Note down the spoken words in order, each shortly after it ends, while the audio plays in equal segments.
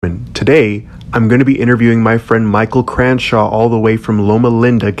Today, I'm going to be interviewing my friend Michael Cranshaw all the way from Loma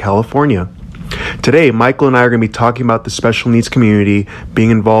Linda, California. Today, Michael and I are going to be talking about the special needs community, being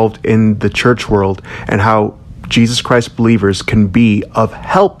involved in the church world, and how Jesus Christ believers can be of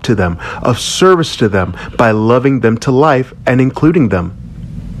help to them, of service to them, by loving them to life and including them.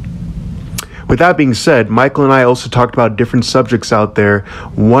 With that being said, Michael and I also talked about different subjects out there,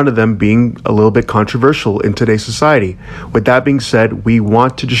 one of them being a little bit controversial in today's society. With that being said, we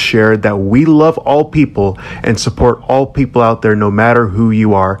want to just share that we love all people and support all people out there, no matter who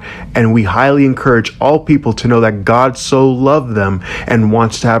you are. And we highly encourage all people to know that God so loved them and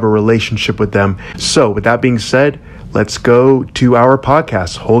wants to have a relationship with them. So with that being said, let's go to our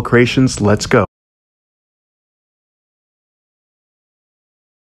podcast, Whole Creations. Let's go.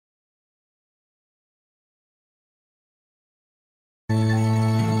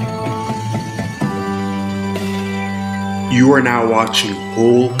 You are now watching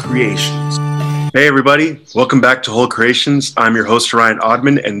Whole Creations. Hey everybody, welcome back to Whole Creations. I'm your host Ryan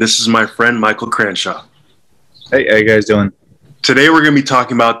Oddman, and this is my friend Michael Cranshaw. Hey, how you guys doing? Today we're going to be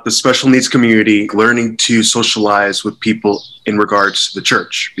talking about the special needs community, learning to socialize with people in regards to the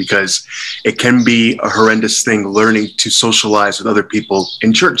church, because it can be a horrendous thing learning to socialize with other people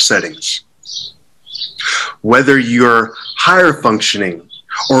in church settings. Whether you're higher functioning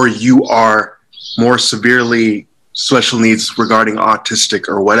or you are more severely special needs regarding autistic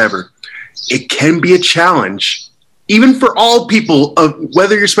or whatever, it can be a challenge, even for all people, of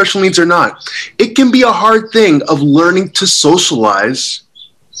whether you're special needs or not. It can be a hard thing of learning to socialize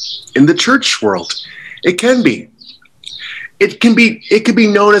in the church world. It can be. It can be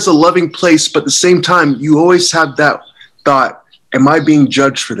known as a loving place, but at the same time, you always have that thought, am I being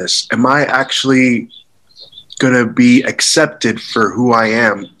judged for this? Am I actually going to be accepted for who I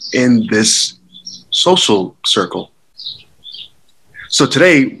am in this social circle? So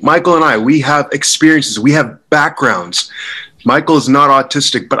today, Michael and I, we have experiences, we have backgrounds. Michael is not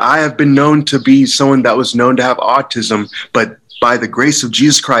autistic, but I have been known to be someone that was known to have autism, but by the grace of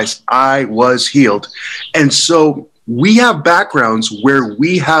Jesus Christ, I was healed. And so we have backgrounds where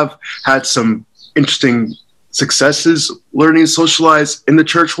we have had some interesting successes learning to socialize in the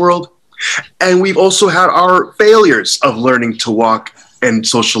church world. And we've also had our failures of learning to walk and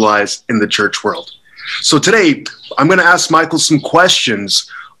socialize in the church world. So today, I'm going to ask Michael some questions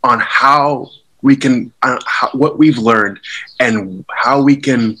on how we can, what we've learned and how we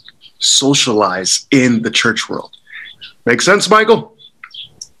can socialize in the church world. Make sense, Michael?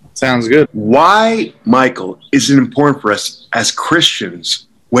 Sounds good. Why, Michael, is it important for us as Christians,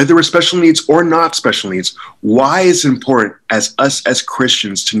 whether we're special needs or not special needs, why is it important as us as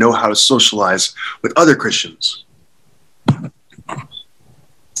Christians to know how to socialize with other Christians?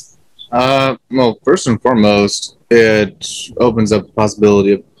 Well, first and foremost, it opens up the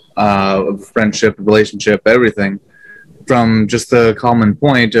possibility of friendship, relationship, everything, from just the common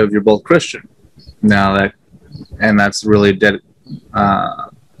point of you're both Christian. That's really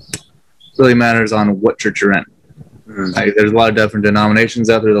really matters on what church you're in. Mm-hmm. Like, there's a lot of different denominations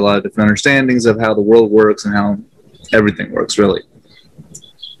out there, a lot of different understandings of how the world works and how everything works, really.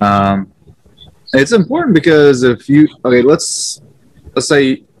 It's important because let's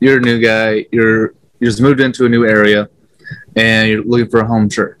say you're a new guy, you just moved into a new area, and you're looking for a home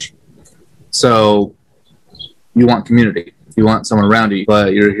church. So you want community. You want someone around you,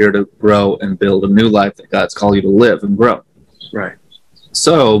 but you're here to grow and build a new life that God's called you to live and grow. Right.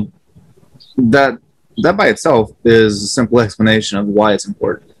 So that by itself is a simple explanation of why it's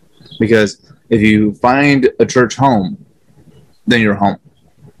important. Because if you find a church home, then you're home.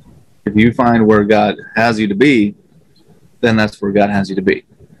 If you find where God has you to be, then that's where God has you to be.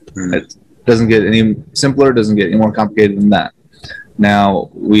 Mm. It doesn't get any simpler, doesn't get any more complicated than that. Now,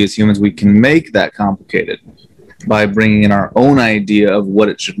 we as humans, we can make that complicated by bringing in our own idea of what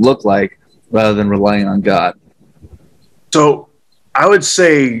it should look like rather than relying on God. So I would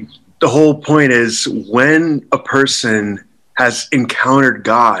say the whole point is when a person has encountered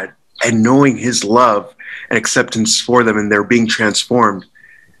God and knowing his love and acceptance for them and they're being transformed,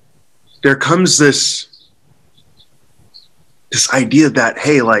 there comes this idea that,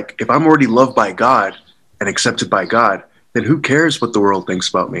 hey, like, if I'm already loved by God and accepted by God, then who cares what the world thinks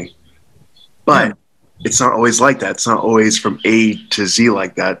about me? But it's not always like that. It's not always from A to Z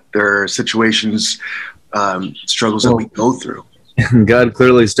like that. There are situations, struggles that we go through. God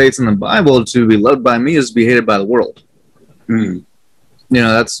clearly states in the Bible, to be loved by me is to be hated by the world. Mm.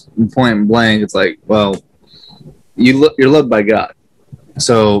 That's point blank. It's like, well, you're loved by God.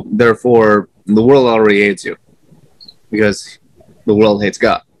 So therefore, the world already hates you because the world hates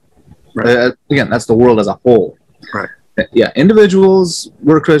God. Right. Again, that's the world as a whole. Right. yeah, individuals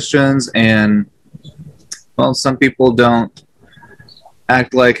were Christians, and well, some people don't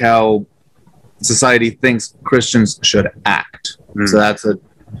act like how society thinks Christians should act. So that's a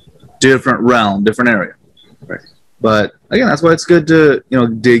different realm, different area. Right. But again, that's why it's good to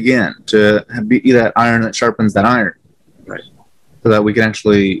dig in, to be that iron that sharpens that iron. Right. So that we can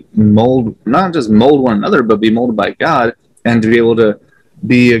actually mold, not just mold one another, but be molded by God, and to be able to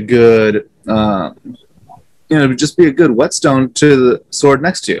be a good, just be a good whetstone to the sword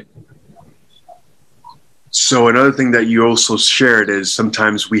next to you. So another thing that you also shared is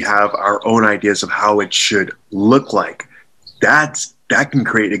sometimes we have our own ideas of how it should look like. That can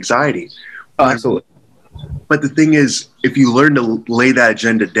create anxiety. Oh, absolutely. But the thing is, if you learn to lay that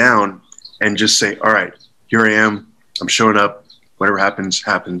agenda down and just say, all right, here I am, I'm showing up, whatever happens,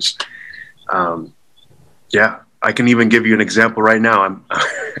 happens. Yeah, I can even give you an example right now.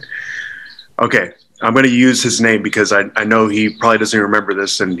 Okay, I'm going to use his name because I know he probably doesn't remember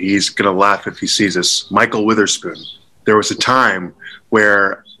this, and he's going to laugh if he sees this. Michael Witherspoon. There was a time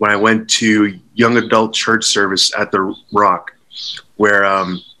where when I went to young adult church service at the Rock, where,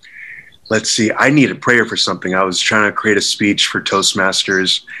 let's see, I needed prayer for something. I was trying to create a speech for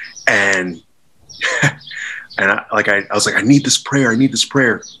Toastmasters, and I was like, I need this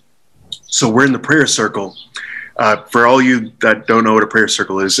prayer. So we're in the prayer circle. For all you that don't know what a prayer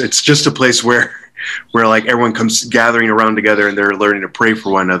circle is, it's just a place where like everyone comes gathering around together and they're learning to pray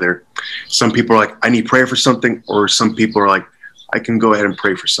for one another. Some people are like, I need prayer for something, or some people are like, I can go ahead and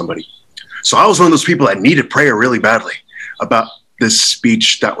pray for somebody. So I was one of those people that needed prayer really badly about this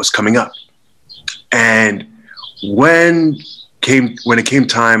speech that was coming up. And when it came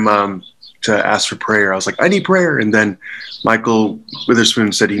time to ask for prayer, I was like, I need prayer. And then Michael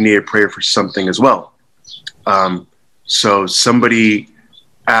Witherspoon said he needed prayer for something as well. So somebody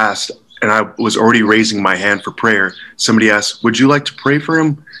asked, and I was already raising my hand for prayer. Somebody asked, would you like to pray for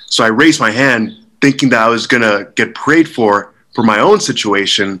him? So I raised my hand thinking that I was going to get prayed for my own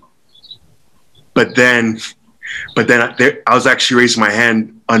situation. But then I was actually raising my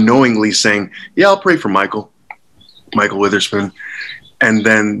hand unknowingly saying, yeah, I'll pray for Michael Witherspoon. And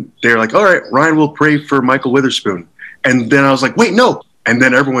then they're like, all right, Ryan will pray for Michael Witherspoon. And then I was like, wait, no. And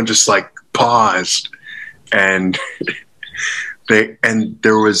then everyone just like paused, and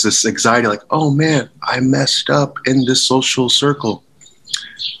there was this anxiety like, oh man, I messed up in this social circle,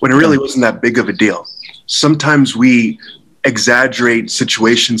 when it really wasn't that big of a deal. Sometimes we exaggerate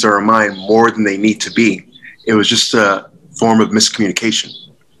situations in our mind more than they need to be. It was just a form of miscommunication.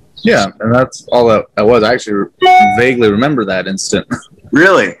 Yeah, and that's all that was. I actually vaguely remember that instant.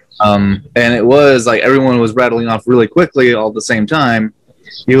 Really? And it was like everyone was rattling off really quickly all at the same time.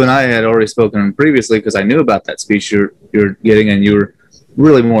 You and I had already spoken previously because I knew about that speech you're getting, and you were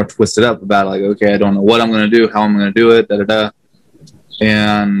really more twisted up about like, okay, I don't know what I'm going to do, how I'm going to do it,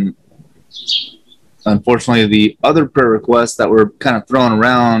 And unfortunately, the other prayer requests that were kind of thrown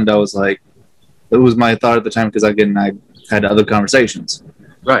around, I was like, it was my thought at the time because I had other conversations.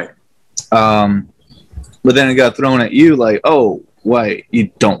 Right. But then it got thrown at you like, oh, why,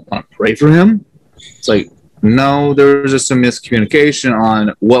 you don't want to pray for him? It's like, no, there was just some miscommunication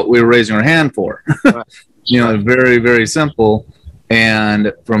on what we were raising our hand for. Right. Very, very simple.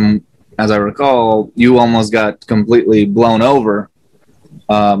 And from, as I recall, you almost got completely blown over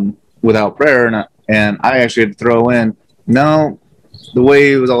without prayer. And I actually had to throw in, no, the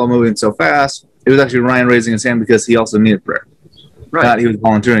way it was all moving so fast, it was actually Ryan raising his hand because he also needed prayer. Right. Not he was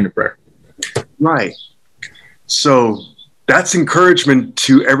volunteering to prayer. Right. So that's encouragement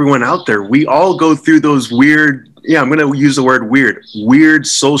to everyone out there. We all go through those weird, I'm going to use the word weird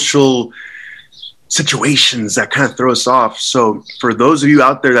social situations that kind of throw us off. So for those of you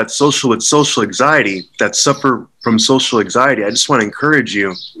out there that social anxiety, that suffer from social anxiety, I just want to encourage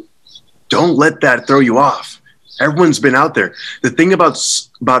you, don't let that throw you off. Everyone's been out there. The thing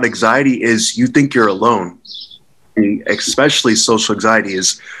about anxiety is you think you're alone. Especially social anxiety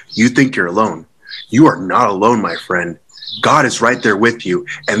is you think you're alone. You are not alone, my friend. God is right there with you.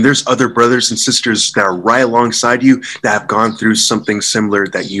 And there's other brothers and sisters that are right alongside you that have gone through something similar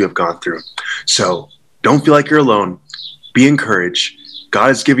that you have gone through. So don't feel like you're alone. Be encouraged. God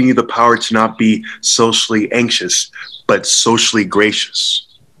is giving you the power to not be socially anxious, but socially gracious.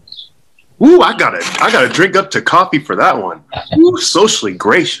 Ooh, I gotta drink up to coffee for that one. Ooh, socially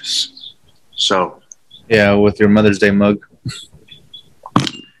gracious. So yeah, with your Mother's Day mug.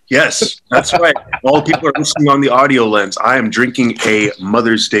 Yes, that's right. All people are listening on the audio lens. I am drinking a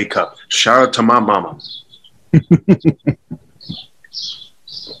Mother's Day cup. Shout out to my mama.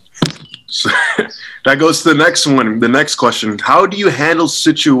 So, that goes to the next one. The next question: how do you handle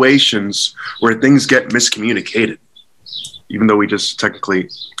situations where things get miscommunicated? even though we just technically,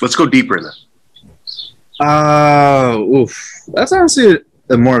 let's go deeper in that. That's honestly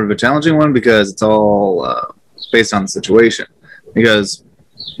more of a challenging one because it's all based on the situation. Because,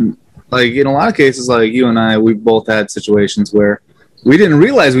 like, in a lot of cases, like you and I, we both had situations where we didn't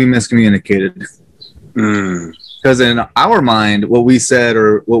realize we miscommunicated. Because in our mind, what we said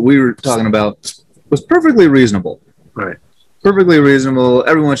or what we were talking about was perfectly reasonable. Right. Perfectly reasonable.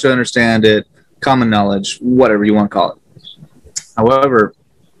 Everyone should understand it. Common knowledge, whatever you want to call it. However,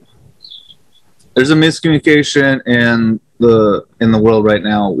 there's a miscommunication in the world right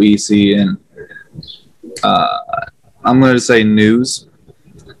now. We see in, I'm going to say news,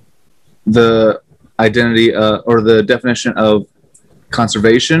 the identity or the definition of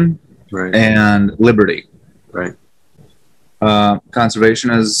conservation and liberty. Right.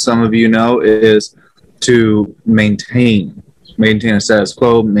 Conservation, as some of you know, is to maintain a status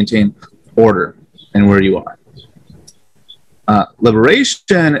quo, maintain order in where you are.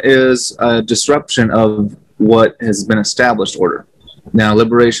 Liberation is a disruption of what has been established order. Now,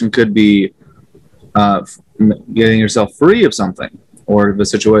 liberation could be getting yourself free of something or of a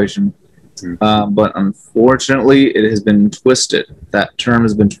situation, but unfortunately, it has been twisted. That term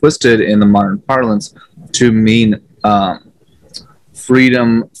has been twisted in the modern parlance to mean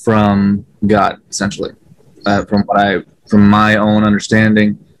freedom from God, essentially. From my own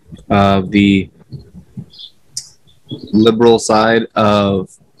understanding of the liberal side of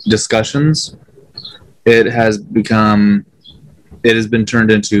discussions, it has been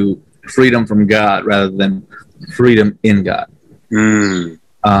turned into freedom from God rather than freedom in God.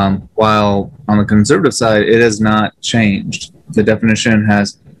 While on the conservative side, it has not changed. The definition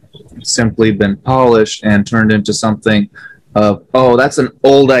has simply been polished and turned into something of, oh, that's an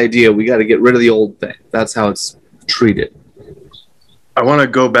old idea. We got to get rid of the old thing. That's how it's treated. I want to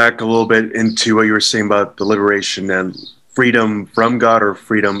go back a little bit into what you were saying about the liberation and freedom from God or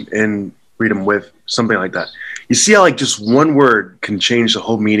freedom with, something like that. You see how like just one word can change the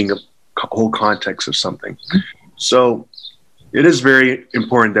whole meaning of whole context of something. So it is very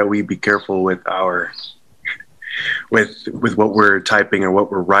important that we be careful with our with what we're typing or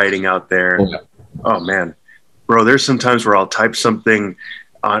what we're writing out there. Oh man, bro, there's some times where I'll type something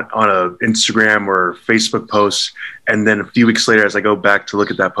on a Instagram or Facebook post, and then a few weeks later, as I go back to look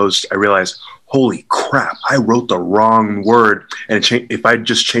at that post, I realize, holy crap, I wrote the wrong word. And if I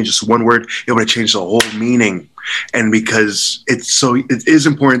just changed this one word, it would have changed the whole meaning. And because it is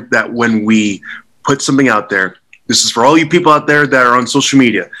important that when we put something out there, this is for all you people out there that are on social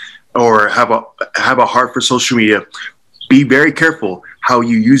media or have a heart for social media, be very careful how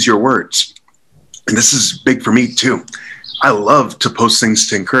you use your words. And this is big for me too. I love to post things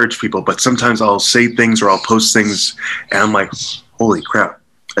to encourage people, but sometimes I'll say things or I'll post things and I'm like, holy crap,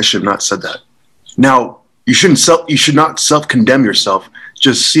 I should have not said that. Now, you should not self-condemn yourself.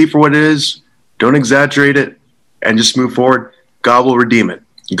 Just see for what it is, don't exaggerate it, and just move forward. God will redeem it.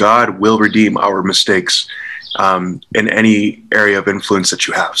 God will redeem our mistakes in any area of influence that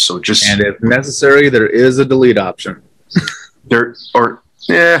you have. So just, and if necessary, there is a delete option.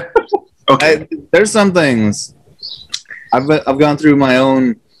 Okay. There's some things. I've gone through my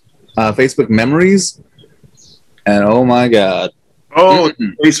own Facebook memories, and oh my god! Oh,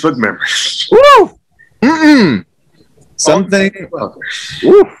 Facebook memories! Woo! Something.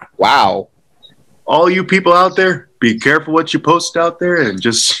 Woo! Wow! All you people out there, be careful what you post out there, and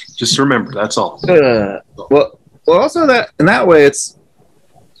just remember that's all. Well, also that in that way, it's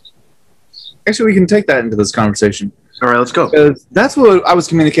actually we can take that into this conversation. All right, let's go. Because that's what I was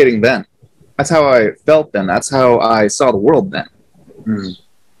communicating then. That's how I felt then. That's how I saw the world then.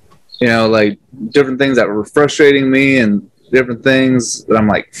 You know, like different things that were frustrating me and different things that I'm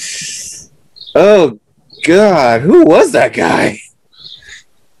like, oh, God, who was that guy?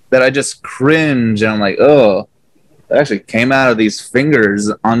 That I just cringe and I'm like, oh, that actually came out of these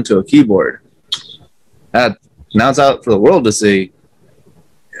fingers onto a keyboard. Now it's out for the world to see.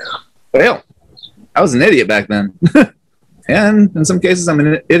 Yeah. Well, I was an idiot back then. And in some cases, I'm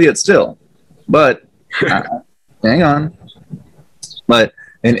an idiot still. But hang on. But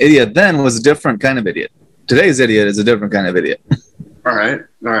an idiot then was a different kind of idiot. Today's idiot is a different kind of idiot. All right.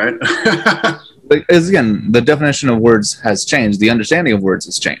 Because again, the definition of words has changed. The understanding of words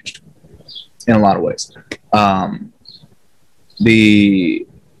has changed in a lot of ways. The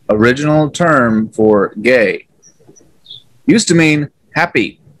original term for gay used to mean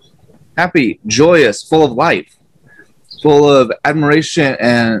happy, joyous, full of life, full of admiration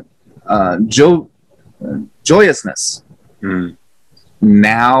and joyousness.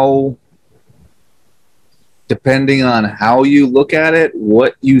 Now depending on how you look at it,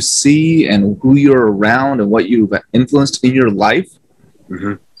 what you see, and who you're around, and what you've influenced in your life,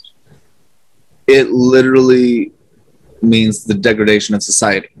 Mm-hmm. it literally means the degradation of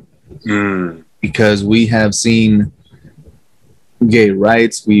society. Mm. Because we have seen gay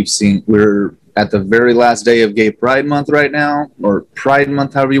rights, we're at the very last day of Gay Pride Month right now, or Pride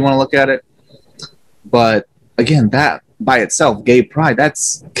Month, however you want to look at it. But again, that by itself, gay pride,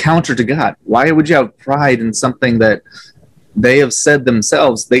 that's counter to God. Why would you have pride in something that they have said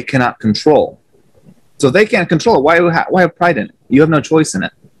themselves they cannot control? So if they can't control it, why have pride in it? You have no choice in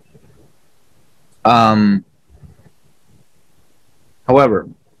it. However,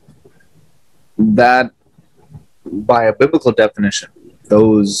 that by a biblical definition,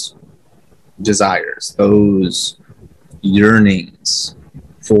 those desires, those yearnings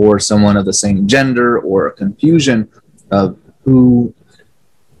for someone of the same gender, or a confusion of who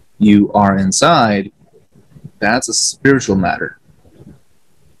you are inside, that's a spiritual matter.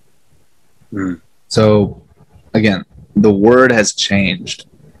 Mm. So, again, the word has changed.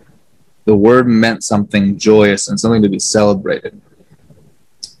 The word meant something joyous and something to be celebrated.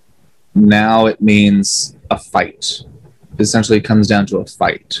 Now it means a fight. Essentially, it comes down to a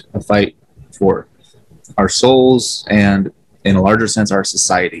fight for our souls and, in a larger sense, our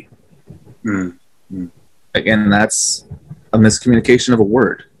society. Mm. Mm. Again, that's a miscommunication of a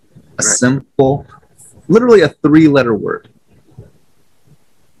word. A simple, literally a 3-letter word.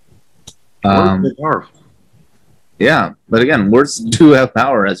 Yeah, but again, words do have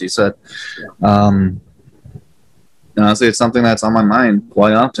power, as you said. And honestly, it's something that's on my mind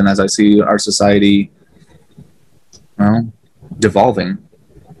quite often as I see our society, devolving.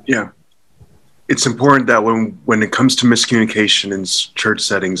 Yeah. It's important that when it comes to miscommunication in church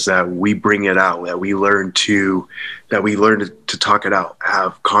settings, that we bring it out, that we learn to talk it out,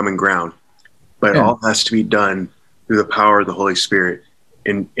 have common ground. But it all has to be done through the power of the Holy Spirit,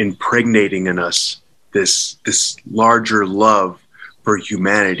 in impregnating in us this larger love for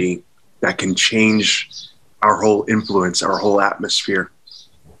humanity that can change our whole influence, our whole atmosphere.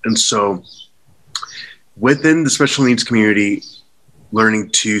 And so within the special needs community, learning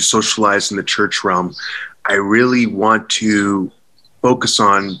to socialize in the church realm, I really want to focus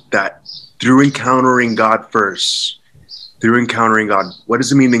on that through encountering God first. Through encountering God. What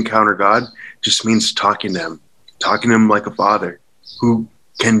does it mean to encounter God? It just means talking to him like a father who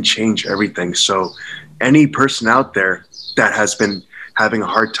can change everything. So any person out there that has been having a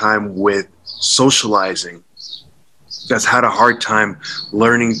hard time with socializing, that's had a hard time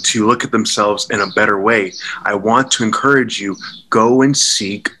learning to look at themselves in a better way, I want to encourage you, go and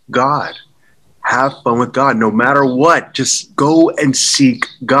seek God. Have fun with God. No matter what, just go and seek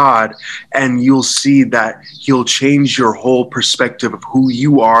God, and you'll see that he'll change your whole perspective of who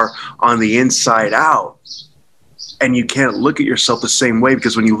you are on the inside out. And you can't look at yourself the same way,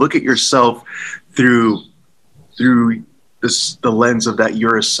 because when you look at yourself through the lens of that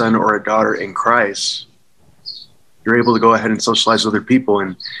you're a son or a daughter in Christ, you're able to go ahead and socialize with other people.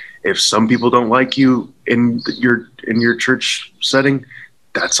 And if some people don't like you in your church setting,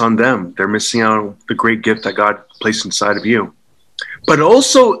 that's on them. They're missing out on the great gift that God placed inside of you. But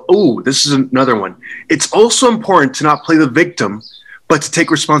also, this is another one. It's also important to not play the victim, but to take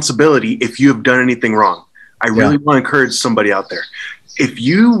responsibility if you have done anything wrong. I really want to encourage somebody out there. If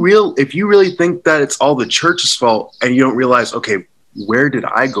you really think that it's all the church's fault, and you don't realize, okay, where did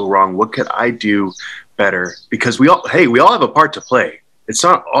I go wrong? What could I do better? Because we all have a part to play. It's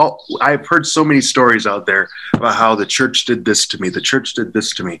not all. I've heard so many stories out there about how the church did this to me. The church did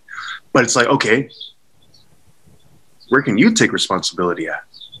this to me. But it's like, okay, where can you take responsibility at?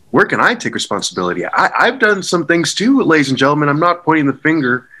 Where can I take responsibility at? I've done some things too, ladies and gentlemen. I'm not pointing the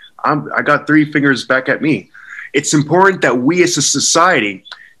finger. I got 3 fingers back at me. It's important that we as a society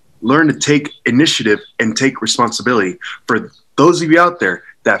learn to take initiative and take responsibility. For those of you out there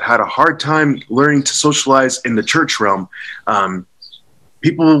that had a hard time learning to socialize in the church realm,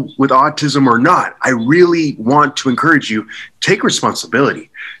 people with autism or not, I really want to encourage you, take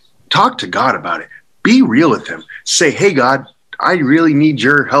responsibility. Talk to God about it. Be real with him. Say, hey, God, I really need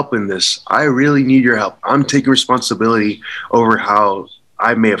your help in this. I really need your help. I'm taking responsibility over how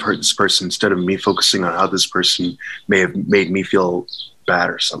I may have hurt this person, instead of me focusing on how this person may have made me feel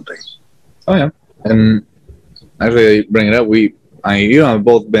bad or something. Oh, yeah. And actually, bring it up, you and I have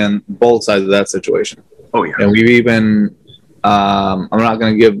both been both sides of that situation. Oh, yeah. And we've even, I'm not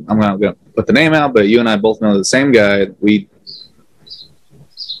going to put the name out, but you and I both know the same guy. We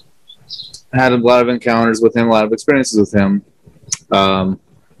had a lot of encounters with him, a lot of experiences with him.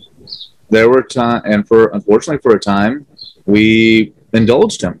 There were times, and unfortunately for a time, we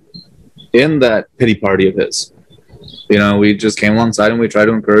indulged him. in that pity party of his. You know, we just came alongside him. We tried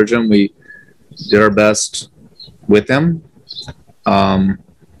to encourage him. We did our best with him. And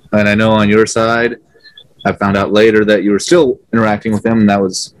I know on your side, I found out later that you were still interacting with him, and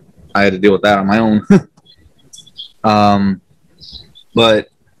I had to deal with that on my own. But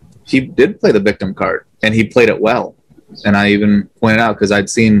he did play the victim card, and he played it well. And I even pointed out, because I'd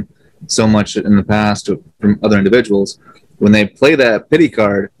seen so much in the past from other individuals, when they play that pity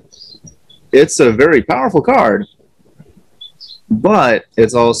card, it's a very powerful card, but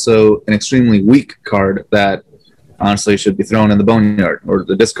it's also an extremely weak card that honestly should be thrown in the boneyard or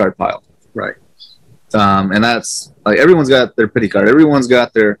the discard pile. Right. And that's like, everyone's got their pity card. Everyone's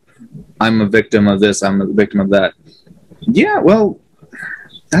got their, I'm a victim of this, I'm a victim of that. Yeah, well,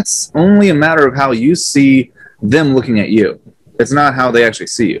 that's only a matter of how you see them looking at you. It's not how they actually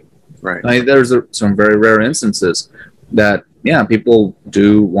see you. Right. I mean, there's some very rare instances that, yeah, people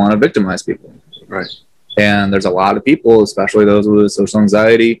do want to victimize people. Right. And there's a lot of people, especially those with social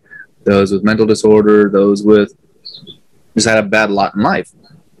anxiety, those with mental disorder, those with just had a bad lot in life,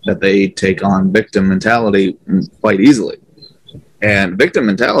 that they take on victim mentality quite easily. And victim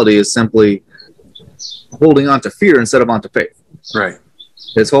mentality is simply holding on to fear instead of onto faith. Right.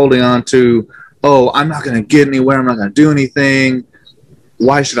 It's holding on to, oh, I'm not going to get anywhere. I'm not going to do anything.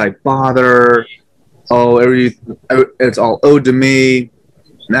 Why should I bother? Oh, it's all owed to me.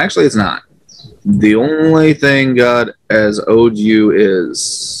 And actually, it's not. The only thing God has owed you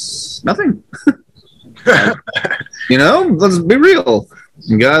is nothing. You know, let's be real.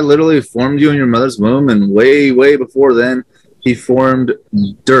 God literally formed you in your mother's womb, and way, way before then, he formed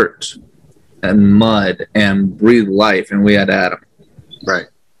dirt and mud and breathed life, and we had Adam. Right.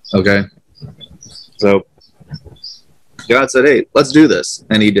 Okay? So God said, hey, let's do this,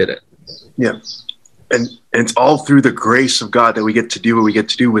 and he did it. Yeah. And it's all through the grace of God that we get to do what we get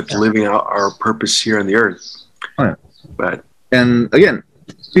to do with living out our purpose here on the earth. Oh, yeah. But and again,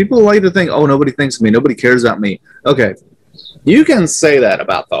 people like to think, oh, nobody thinks of me, nobody cares about me. Okay, you can say that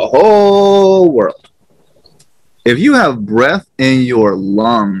about the whole world. If you have breath in your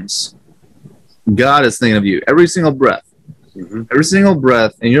lungs, God is thinking of you. Every single breath. Mm-hmm. Every single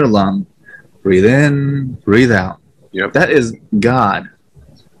breath in your lung, breathe in, breathe out. Yep. That is God.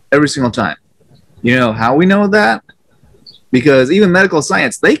 Every single time. You know how we know that? Because even medical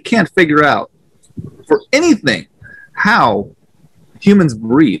science, they can't figure out for anything how humans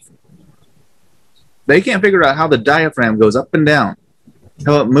breathe. They can't figure out how the diaphragm goes up and down,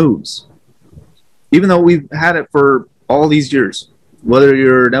 how it moves. Even though we've had it for all these years. Whether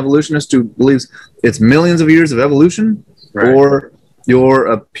you're an evolutionist who believes it's millions of years of evolution, right, or you're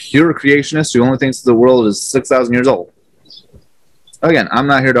a pure creationist who only thinks the world is 6,000 years old. Again, I'm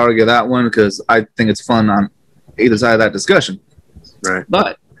not here to argue that one because I think it's fun on either side of that discussion. Right.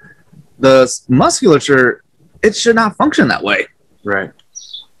 But the musculature, it should not function that way. Right.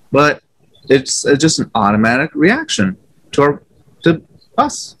 But it's just an automatic reaction to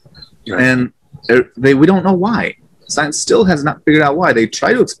us. Right. And we don't know why. Science still has not figured out why. They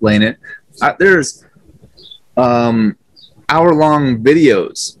try to explain it. There's hour-long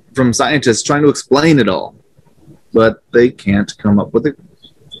videos from scientists trying to explain it all. But they can't come up with a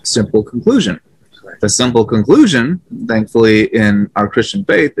simple conclusion. Right. The simple conclusion, thankfully, in our Christian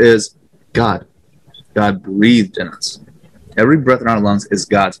faith is God. God breathed in us. Every breath in our lungs is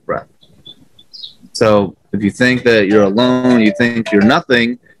God's breath. So if you think that you're alone, you think you're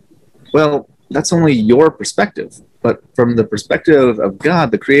nothing, well, that's only your perspective. But from the perspective of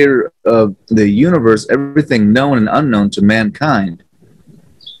God, the creator of the universe, everything known and unknown to mankind,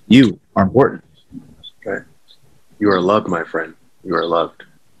 you are important. Okay. You are loved, my friend. You are loved.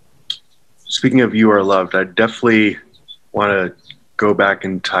 Speaking of you are loved, I definitely want to go back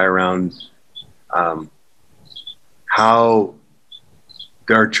and tie around how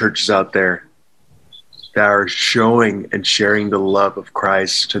there are churches out there that are showing and sharing the love of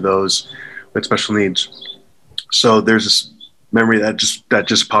Christ to those with special needs. So there's this memory that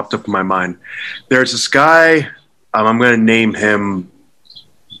just popped up in my mind. There's this guy, I'm going to name him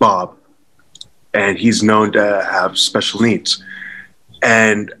Bob. And he's known to have special needs.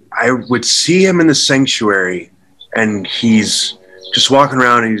 And I would see him in the sanctuary, and he's just walking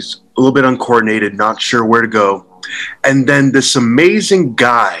around, and he's a little bit uncoordinated, not sure where to go. And then this amazing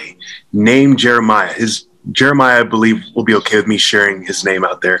guy named Jeremiah, Jeremiah, I believe, will be okay with me sharing his name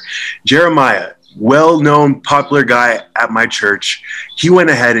out there. Jeremiah, well-known, popular guy at my church, he went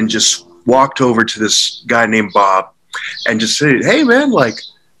ahead and just walked over to this guy named Bob and just said, hey, man,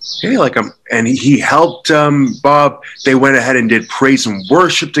 and he helped Bob. They went ahead and did praise and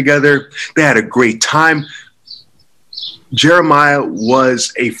worship together. They had a great time. Jeremiah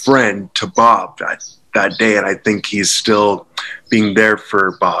was a friend to Bob that day, and I think he's still being there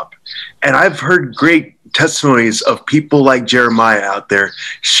for Bob. And I've heard great testimonies of people like Jeremiah out there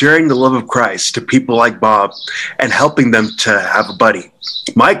sharing the love of Christ to people like Bob and helping them to have a buddy.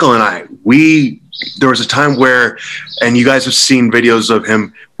 Michael and I, there was a time where, and you guys have seen videos of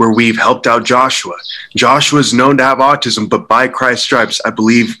him, where we've helped out Joshua. Joshua is known to have autism, but by Christ's stripes, I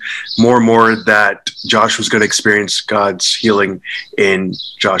believe more and more that Joshua's going to experience God's healing in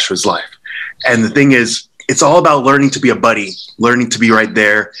Joshua's life. And the thing is, it's all about learning to be a buddy, learning to be right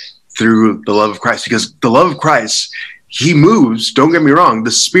there through the love of Christ, because the love of Christ, he moves, don't get me wrong,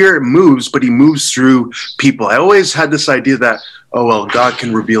 the Spirit moves, but he moves through people. I always had this idea that, oh, well, God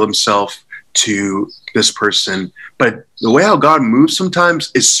can reveal himself to this person, but the way how God moves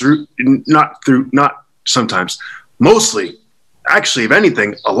sometimes is not sometimes, mostly, actually, if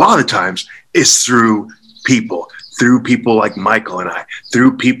anything, a lot of times is through people like Michael and I,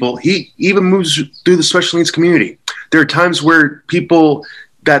 through people. He even moves through the special needs community. There are times where people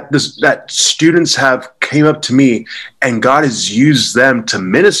that students have came up to me and God has used them to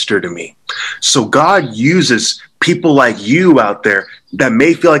minister to me. So God uses people like you out there that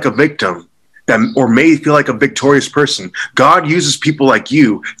may feel like a victim, or may feel like a victorious person. God uses people like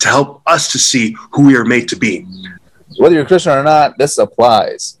you to help us to see who we are made to be. Whether you're Christian or not, this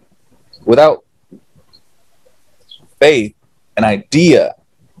applies. Without faith, an idea,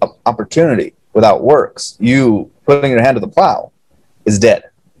 of opportunity, without works, you putting your hand to the plow is dead.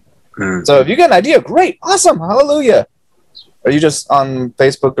 So if you get an idea, great, awesome, hallelujah. Are you just on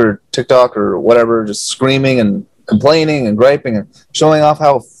Facebook or TikTok or whatever, just screaming and complaining and griping and showing off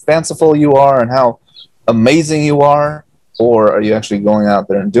how fanciful you are and how amazing you are? Or are you actually going out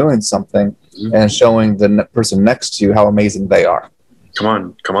there and doing something and showing the person next to you how amazing they are? Come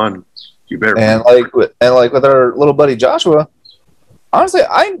on. You better. And like with our little buddy Joshua, honestly,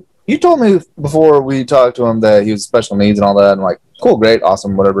 you told me before we talked to him that he was special needs and all that. And like, cool, great,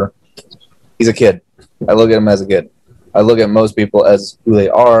 awesome, whatever. He's a kid. I look at him as a kid. I look at most people as who they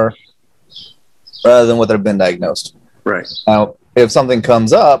are rather than what they've been diagnosed. Right. Now, if something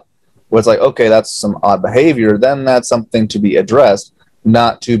comes up where it's like, okay, that's some odd behavior, then that's something to be addressed,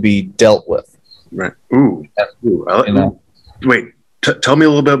 not to be dealt with. Right. Wait, tell me a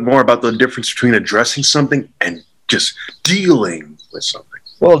little bit more about the difference between addressing something and just dealing with something.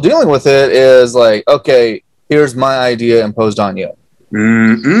 Well, dealing with it is like, okay, here's my idea imposed on you.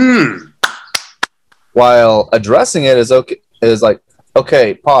 While addressing it is like,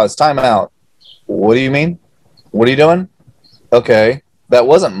 okay, pause, time out. What do you mean? What are you doing? Okay, that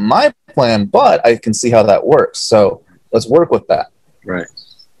wasn't my plan, but I can see how that works. So let's work with that. Right.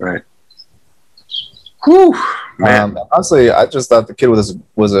 Whew, man. Honestly, I just thought the kid was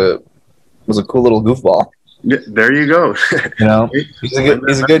a cool little goofball. Yeah, there you go. You know, he's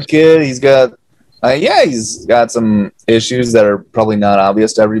a good kid. He's got some issues that are probably not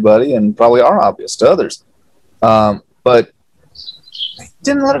obvious to everybody and probably are obvious to others. But he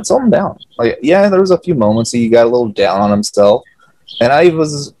didn't let it slow him down. Like, yeah, there was a few moments he got a little down on himself. And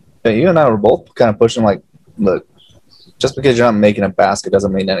you and I were both kind of pushing like, look, just because you're not making a basket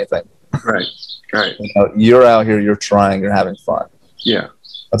doesn't mean anything. Right. You know, you're out here, you're trying, you're having fun. Yeah.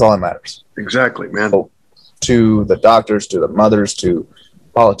 That's all that matters. Exactly, man. So, to the doctors, to the mothers, to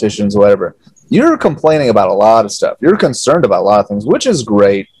politicians, whatever. You're complaining about a lot of stuff. You're concerned about a lot of things, which is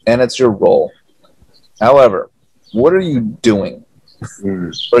great, and it's your role. However, what are you doing?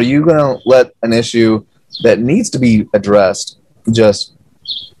 Are you going to let an issue that needs to be addressed just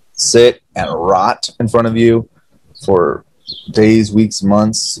sit and rot in front of you for days, weeks,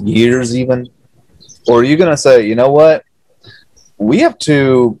 months, years even? Or are you going to say, you know what? We have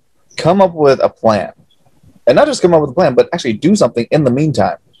to come up with a plan. And not just come up with a plan, but actually do something in the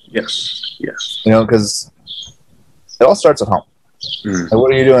meantime. Yes. You know, because it all starts at home. And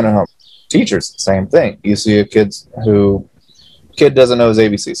what are you doing at home? Teachers, same thing. You see a kid doesn't know his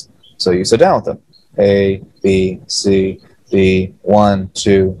ABCs. So you sit down with them. A, B, C, D, 1,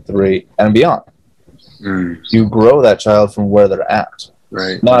 2, 3, and beyond. You grow that child from where they're at.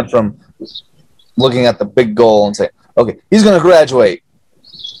 Right. Not from looking at the big goal and saying, okay, he's going to graduate,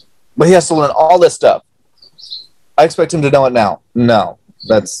 but he has to learn all this stuff. I expect him to know it now. No,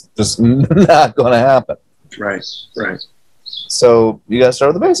 that's just not going to happen. Right. So you got to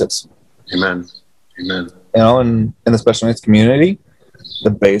start with the basics. Amen. You know, in the special needs community,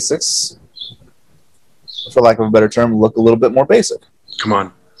 the basics, for lack of a better term, look a little bit more basic. Come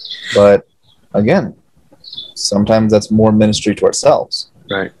on. But again, sometimes that's more ministry to ourselves.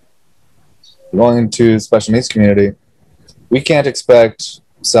 Right. Going into the special needs community, we can't expect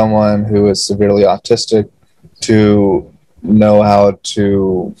someone who is severely autistic to know how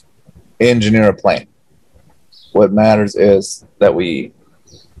to engineer a plane. What matters is that we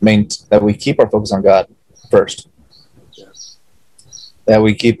keep our focus on God first. Yes. That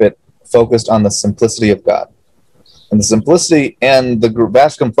we keep it focused on the simplicity of God. And the simplicity and the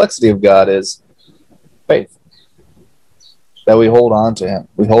vast complexity of God is faith. That we hold on to Him.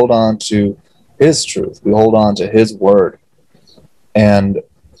 We hold on to His truth. We hold on to His word. And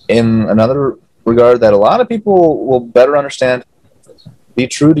in another regard that a lot of people will better understand, be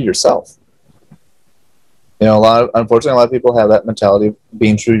true to yourself. You know, unfortunately, a lot of people have that mentality of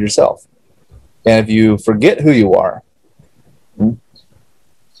being true to yourself. And if you forget who you are,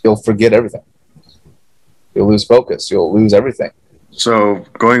 you'll forget everything. You'll lose focus. You'll lose everything. So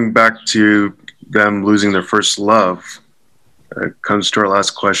going back to them losing their first love, it comes to our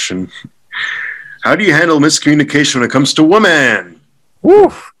last question. How do you handle miscommunication when it comes to women?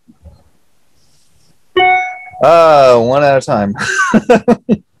 Woo! One at a time.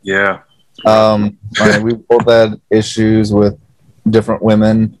 Yeah. We both had issues with different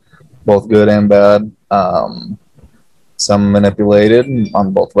women, both good and bad. Some manipulated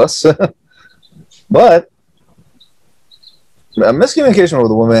on both of us. But a miscommunication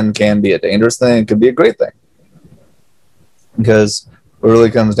with a woman can be a dangerous thing. It could be a great thing. Because it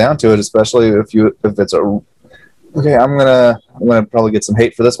really comes down to it, especially if it's okay, I'm gonna probably get some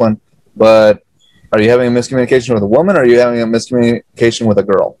hate for this one, but are you having a miscommunication with a woman, or are you having a miscommunication with a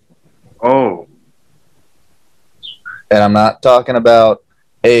girl? Oh. And I'm not talking about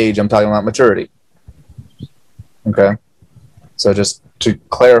age, I'm talking about maturity. Okay? So just to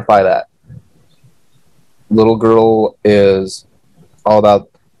clarify that. Little girl is all about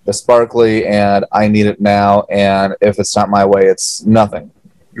the sparkly and I need it now, and if it's not my way, it's nothing.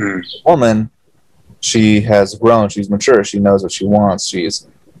 Woman, she has grown, she's mature, she knows what she wants, she's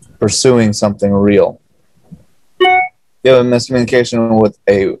pursuing something real. You have a miscommunication with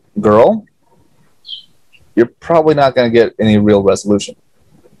a girl, you're probably not going to get any real resolution.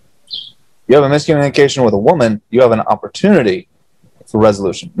 You have a miscommunication with a woman, you have an opportunity for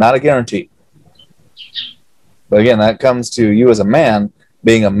resolution, not a guarantee. But again, that comes to you as a man,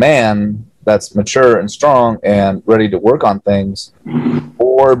 being a man that's mature and strong and ready to work on things,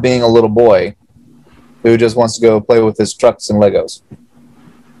 or being a little boy who just wants to go play with his trucks and Legos.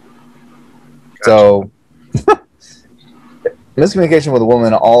 Gotcha. So, miscommunication with a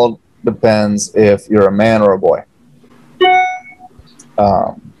woman all depends if you're a man or a boy.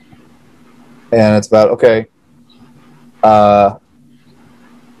 And it's about, okay,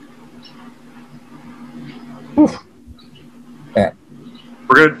 man.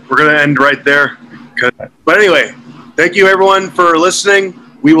 We're gonna end right there. But anyway, thank you everyone for listening.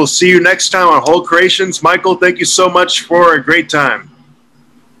 We will see you next time on Whole Creations. Michael, thank you so much for a great time.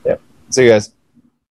 Yeah. See you guys.